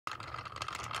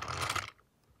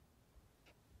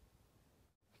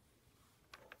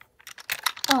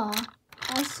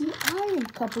see I am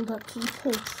coupled up to the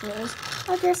coach first.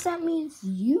 I guess that means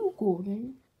you,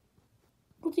 Gordon.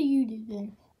 What do you do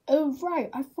then? Oh, right,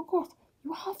 I forgot.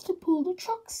 You have to pull the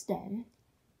trucks then.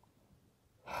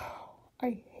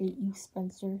 I hate you,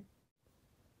 Spencer.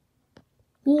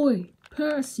 Boy,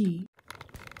 Percy.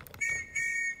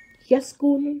 Yes,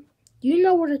 Gordon? Do you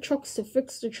know where the trucks to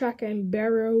fix the track and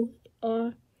barrow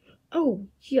are? Oh,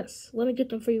 yes. Let me get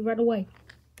them for you right away.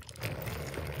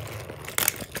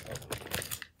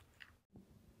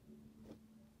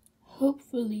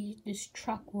 Hopefully this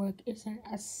truck work isn't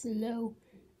as slow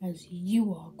as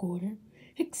you are, Gordon.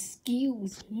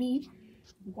 Excuse me.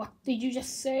 What did you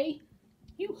just say?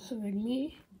 You heard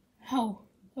me. How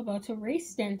about a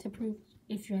race then to prove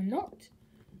if you're not?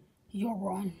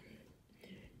 You're on.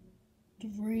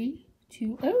 3,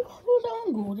 2, oh, hold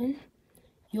on, Gordon.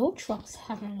 Your trucks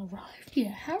haven't arrived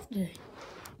yet, have they?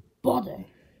 Bother.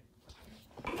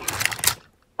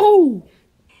 Oh!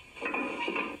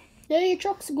 There are your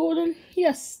trucks, Gordon.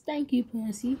 Yes, thank you,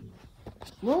 Percy.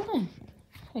 Well then,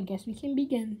 I guess we can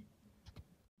begin.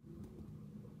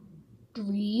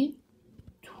 3,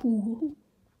 2,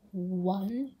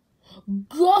 1,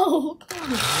 go!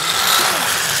 Come on.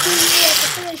 See you at the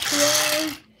finish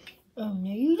line. Oh,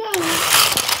 no you don't.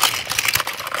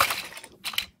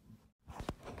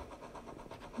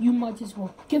 You might as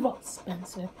well give up,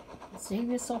 Spencer, and save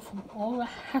yourself from all the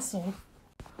hassle.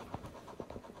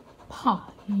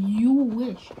 Ha, you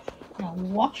wish. Now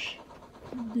watch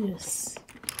this.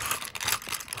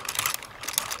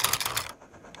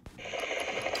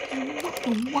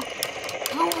 What?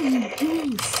 How are you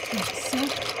doing, Spencer?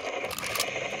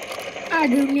 I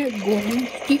don't know, Gordon.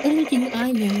 The only thing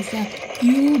I know is that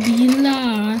you'll be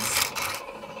last.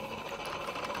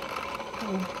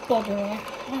 Oh, bother. I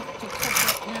have to catch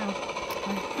up now. I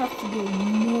have to get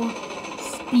more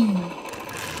speed.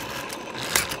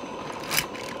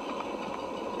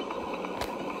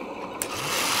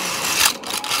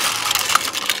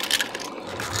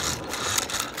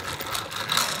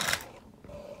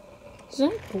 Is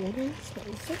that Gordon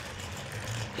Spencer?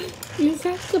 Is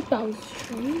that the Ballast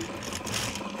train?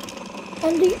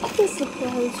 And the other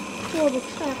supplies for the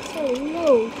track, oh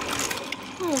no.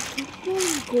 Oh, no,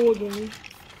 Gordon.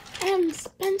 And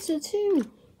Spencer too.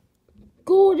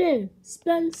 Gordon,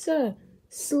 Spencer,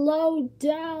 slow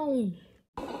down.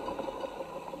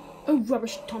 Oh,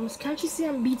 rubbish, Thomas. Can't you see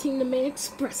I'm beating the main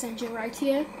express engine right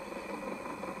here?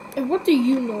 And what do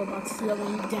you know about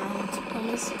slowing down,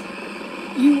 Thomas?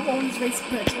 You always race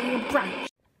birds on your branch.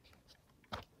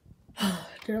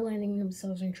 They're landing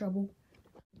themselves in trouble.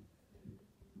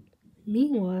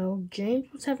 Meanwhile, James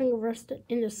was having a rest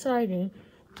in the siding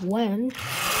when...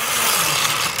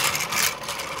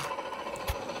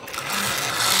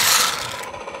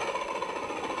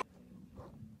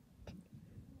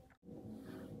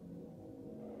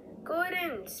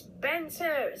 Gordon,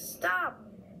 Spencer, stop!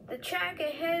 The track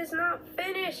ahead is not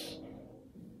finished.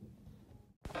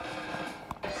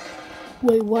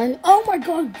 Wait, what? Oh my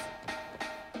god!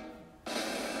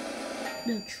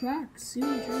 The track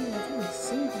soon turned into a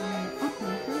single and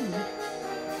uphill hill.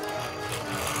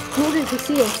 Gordon could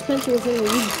see that Spencer was in the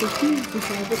lead, so he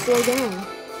decided to slow down.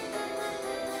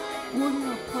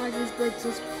 Gordon applied his brakes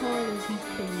as hard as he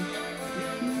could, but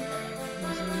he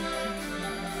was in the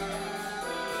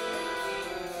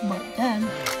But then...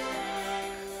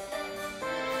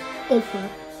 okay.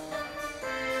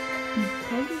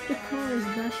 Because of the cars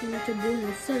bashing into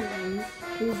Gordon suddenly,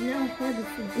 it was now harder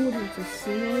for Gordon to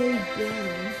slow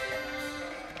down.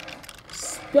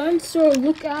 Spencer,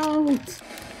 look out!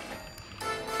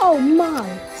 Oh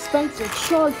my! Spencer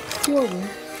charged forward.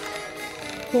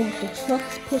 But with the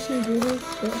trucks pushing Gordon,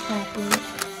 it happened.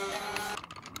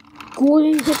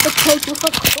 Gordon hit the coach with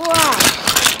a crash!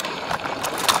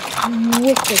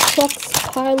 With the trucks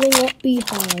piling up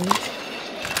behind.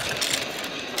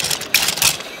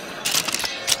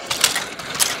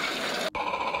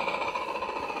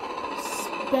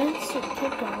 Spencer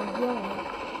kept on going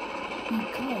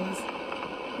because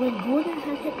when Gordon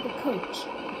had hit the coach,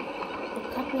 the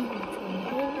coupling between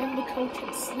him and the coach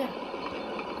had snapped,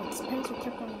 but Spencer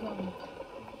kept on going.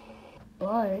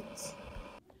 But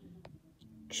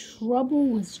trouble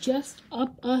was just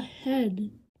up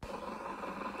ahead.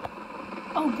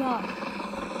 Oh God!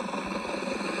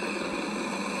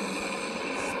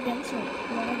 Spencer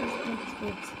applied his brakes,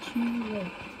 but it's too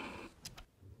late.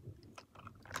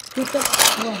 Get up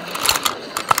front.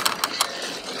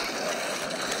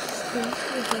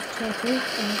 Spencer just carefully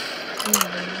and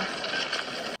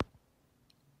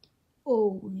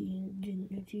oh, the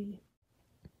indignity.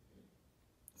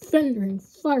 Fender and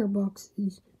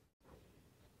fireboxes.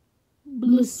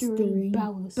 blistering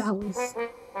ballast.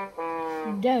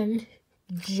 Then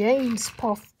James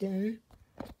puffed in.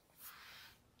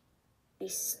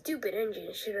 These stupid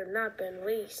engines should have not been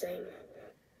racing.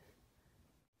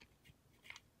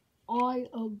 I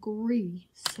agree,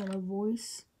 said a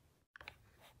voice.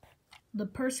 The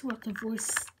person with the voice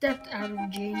stepped out of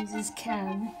James's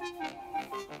cab.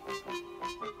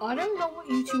 I don't know what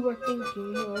you two were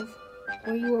thinking of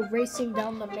when you were racing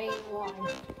down the main line.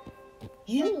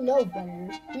 You know better.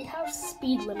 We have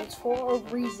speed limits for a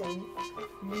reason.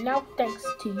 Now, thanks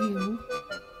to you,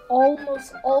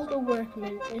 almost all the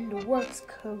workmen in the works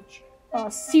coach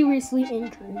are seriously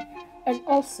injured. And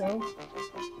also,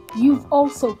 you've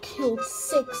also killed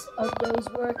 6 of those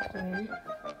workmen.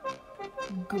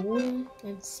 Gordon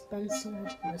and Spencer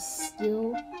were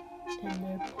still in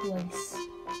their place.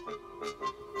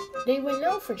 They would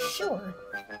know for sure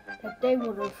that they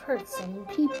would have hurt some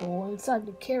people inside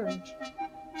the carriage.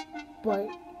 But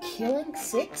killing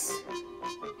 6?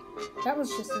 That was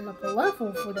just another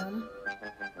level for them.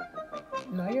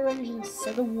 Neither engine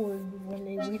said a word when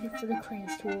they waited for the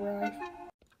cranes to arrive.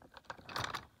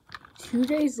 2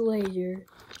 days later,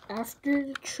 after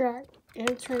the track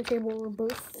and turntable were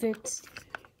both fixed,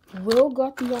 Will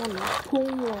got the honor of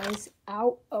pulling Lars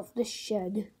out of the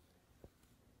shed.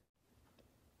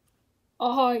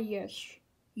 Ah, yes,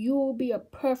 you will be a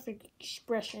perfect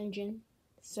express engine,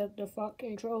 said the Fat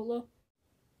Controller.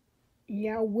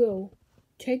 Now, Will,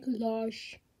 take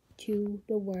Lars to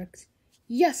the works.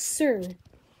 Yes, sir,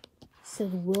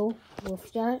 said Will.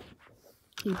 With that,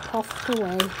 he puffed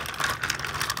away.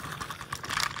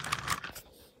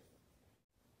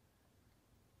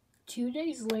 Two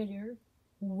days later,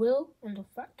 Will and the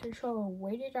Fat Controller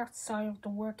waited outside of the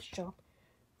workshop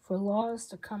for Lars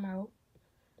to come out.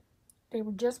 They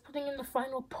were just putting in the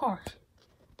final part,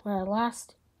 but at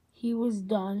last he was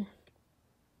done.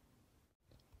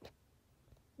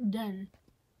 Then,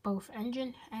 both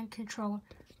engine and controller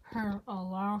heard a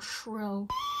loud shrill.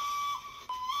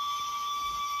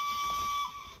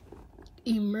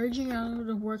 Emerging out of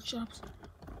the workshops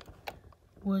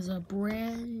was a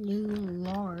brand new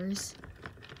Lars.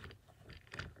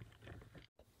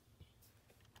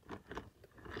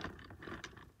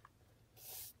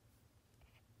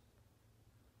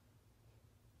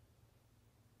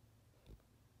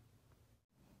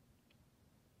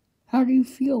 How do you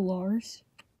feel, Lars?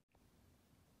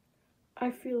 I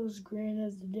feel as grand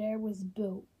as the day I was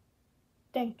built.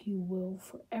 Thank you, Will,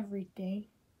 for everything.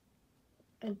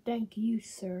 And thank you,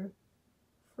 sir,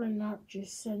 for not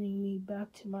just sending me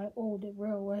back to my old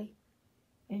railway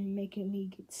and making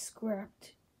me get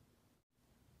scrapped.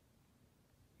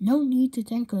 No need to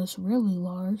thank us, really,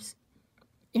 Lars.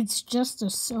 It's just a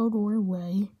Sodor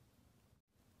way.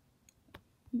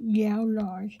 Yeah,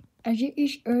 Lars, as it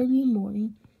is early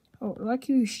morning, I would like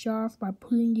you to start off by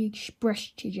pulling the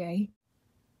express today.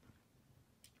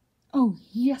 Oh,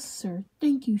 yes, sir.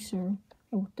 Thank you, sir.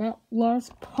 And with that, Lars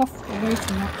puffed away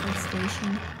from that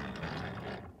station.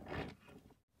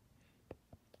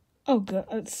 Oh,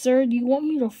 good. Sir, do you want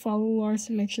me to follow Lars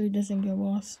to make sure he doesn't get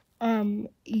lost?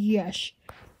 Yes.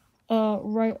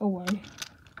 Right away.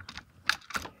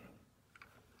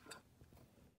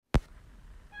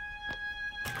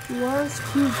 Lars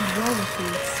proved well with the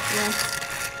express,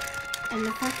 and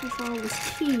the Fat Controller was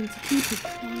keen to keep it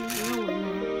clean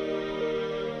railway.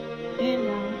 And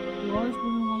now, Lars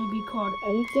wouldn't want to be called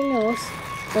anything else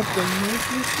but the most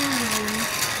missing railway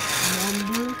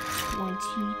number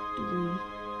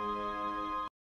 23.